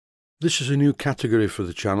This is a new category for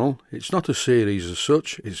the channel. It's not a series as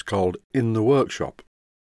such, it's called In the Workshop.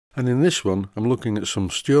 And in this one, I'm looking at some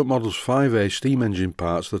Stuart Models 5A steam engine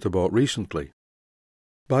parts that I bought recently.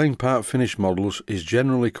 Buying part finished models is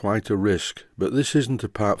generally quite a risk, but this isn't a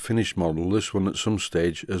part finished model. This one at some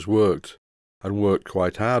stage has worked, and worked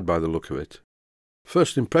quite hard by the look of it.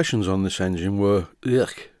 First impressions on this engine were,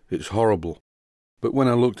 yuck, it's horrible. But when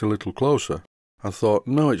I looked a little closer, I thought,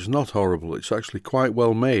 no, it's not horrible, it's actually quite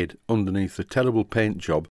well made underneath the terrible paint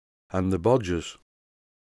job and the bodges.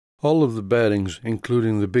 All of the bearings,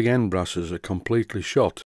 including the big end brasses, are completely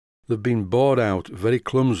shot. They've been bored out very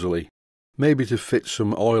clumsily, maybe to fit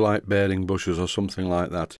some oilite bearing bushes or something like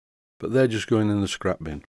that, but they're just going in the scrap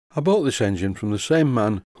bin. I bought this engine from the same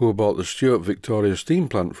man who I bought the Stuart Victoria steam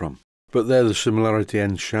plant from, but there the similarity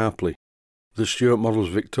ends sharply. The Stuart Models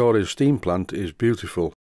Victoria steam plant is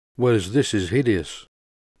beautiful, whereas this is hideous.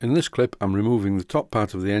 In this clip I'm removing the top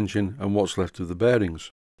part of the engine and what's left of the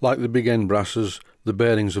bearings. Like the big end brasses, the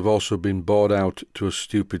bearings have also been bored out to a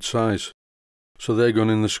stupid size, so they're gone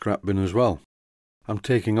in the scrap bin as well. I'm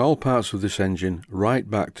taking all parts of this engine right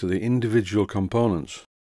back to the individual components.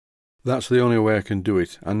 That's the only way I can do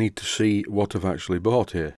it. I need to see what I've actually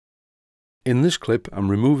bought here. In this clip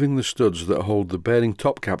I'm removing the studs that hold the bearing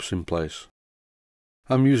top caps in place.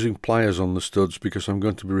 I'm using pliers on the studs because I'm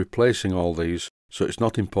going to be replacing all these, so it's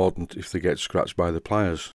not important if they get scratched by the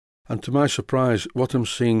pliers. And to my surprise, what I'm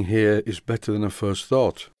seeing here is better than I first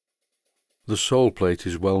thought. The sole plate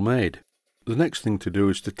is well made. The next thing to do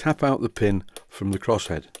is to tap out the pin from the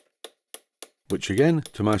crosshead, which again,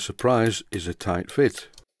 to my surprise, is a tight fit.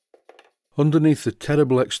 Underneath the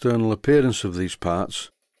terrible external appearance of these parts,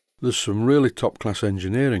 there's some really top-class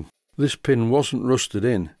engineering. This pin wasn't rusted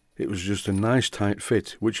in. It was just a nice tight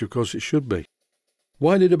fit, which of course it should be.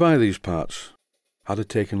 Why did I buy these parts? Had I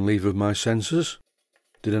taken leave of my senses?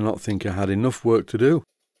 Did I not think I had enough work to do?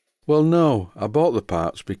 Well, no, I bought the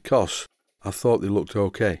parts because I thought they looked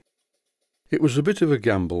okay. It was a bit of a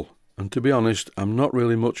gamble, and to be honest, I'm not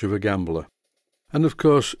really much of a gambler. And of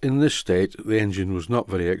course, in this state, the engine was not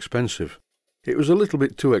very expensive. It was a little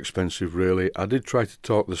bit too expensive, really. I did try to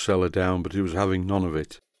talk the seller down, but he was having none of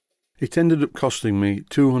it. It ended up costing me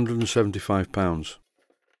 £275.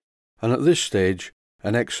 And at this stage,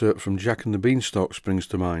 an excerpt from Jack and the Beanstalk springs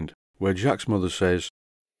to mind, where Jack's mother says,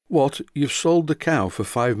 "What, you've sold the cow for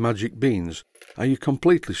 5 magic beans? Are you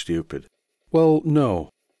completely stupid?" Well, no,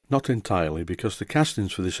 not entirely, because the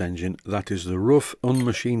castings for this engine, that is the rough,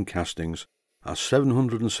 unmachined castings, are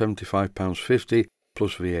 £775.50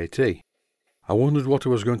 plus VAT. I wondered what I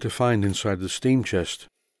was going to find inside the steam chest.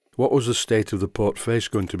 What was the state of the port face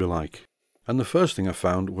going to be like? And the first thing I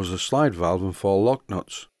found was a slide valve and 4 lock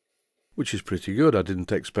nuts, which is pretty good. I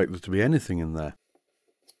didn't expect there to be anything in there.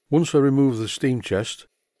 Once I remove the steam chest,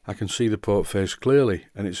 I can see the port face clearly,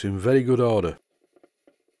 and it's in very good order.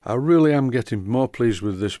 I really am getting more pleased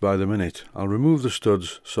with this by the minute. I'll remove the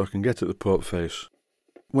studs so I can get at the port face.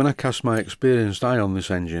 When I cast my experienced eye on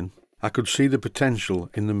this engine, I could see the potential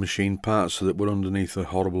in the machined parts that were underneath the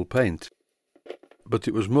horrible paint. But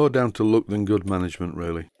it was more down to luck than good management,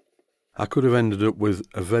 really. I could have ended up with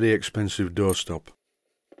a very expensive doorstop.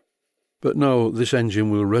 But no, this engine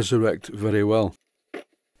will resurrect very well.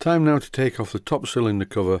 Time now to take off the top cylinder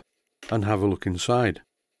cover and have a look inside.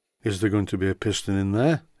 Is there going to be a piston in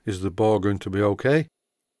there? Is the bore going to be okay?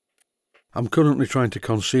 I'm currently trying to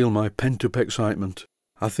conceal my pent-up excitement.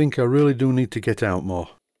 I think I really do need to get out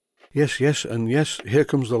more. Yes, and yes, here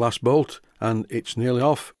comes the last bolt, and it's nearly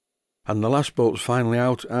off. And the last bolt's finally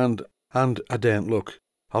out, and I daren't look.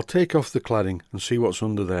 I'll take off the cladding and see what's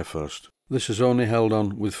under there first. This is only held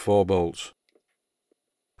on with 4 bolts.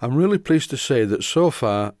 I'm really pleased to say that so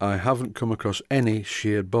far I haven't come across any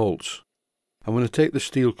sheared bolts. I'm going to take the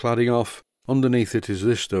steel cladding off. Underneath it is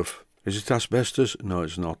this stuff. Is it asbestos? No,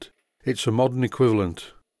 it's not. It's a modern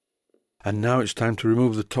equivalent. And now it's time to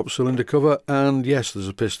remove the top cylinder cover, and yes, there's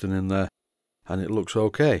a piston in there. And it looks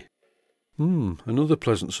okay. Another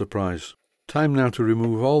pleasant surprise. Time now to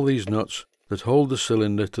remove all these nuts that hold the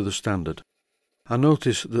cylinder to the standard. I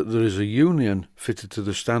notice that there is a union fitted to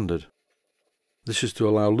the standard. This is to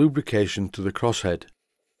allow lubrication to the crosshead.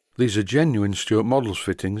 These are genuine Stuart Models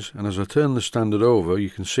fittings, and as I turn the standard over, you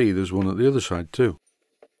can see there's one at the other side too.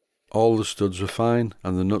 All the studs are fine,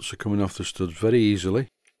 and the nuts are coming off the studs very easily,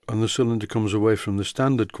 and the cylinder comes away from the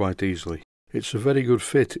standard quite easily. It's a very good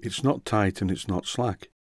fit. It's not tight and it's not slack.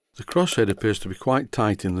 The crosshead appears to be quite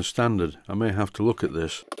tight in the standard. I may have to look at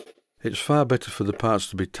this. It's far better for the parts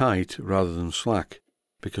to be tight rather than slack,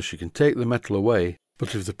 because you can take the metal away,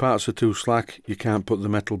 but if the parts are too slack, you can't put the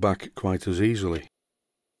metal back quite as easily.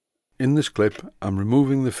 in this clip I'm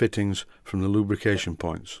removing the fittings from the lubrication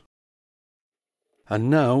points. And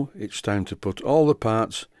now it's time to put all the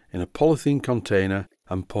parts in a polythene container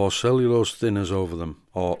and pour cellulose thinners over them,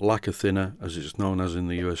 or lacquer thinner as it's known as in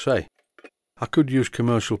the USA. I could use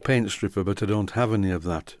commercial paint stripper, but I don't have any of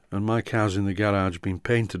that, and my car's in the garage being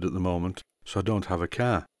painted at the moment, so I don't have a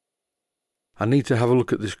car. I need to have a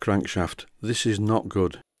look at this crankshaft. This is not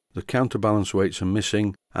good. The counterbalance weights are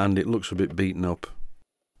missing and it looks a bit beaten up.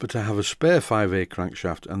 But I have a spare 5A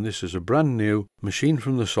crankshaft, and this is a brand new, machine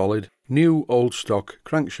from the solid, new old stock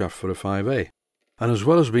crankshaft for a 5A. And as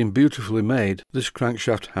well as being beautifully made, this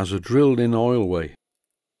crankshaft has a drilled in oil way.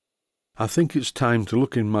 I think it's time to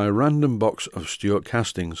look in my random box of Stuart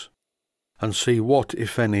castings and see what,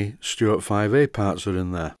 if any, Stuart 5A parts are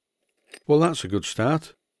in there. Well, that's a good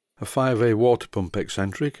start. A 5A water pump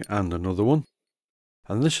eccentric and another one.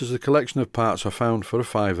 And this is the collection of parts I found for a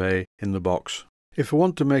 5A in the box. If I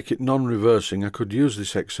want to make it non-reversing, I could use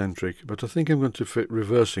this eccentric, but I think I'm going to fit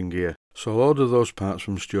reversing gear, so I'll order those parts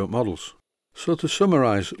from Stuart Models. So to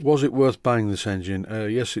summarise, was it worth buying this engine?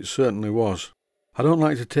 Yes, it certainly was. I don't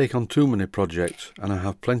like to take on too many projects, and I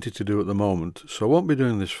have plenty to do at the moment, so I won't be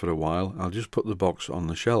doing this for a while. I'll just put the box on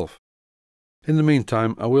the shelf. In the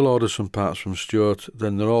meantime, I will order some parts from Stuart,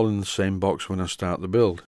 then they're all in the same box when I start the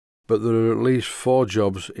build. But there are at least 4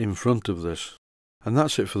 jobs in front of this. And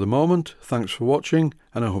that's it for the moment. Thanks for watching,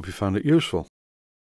 and I hope you found it useful.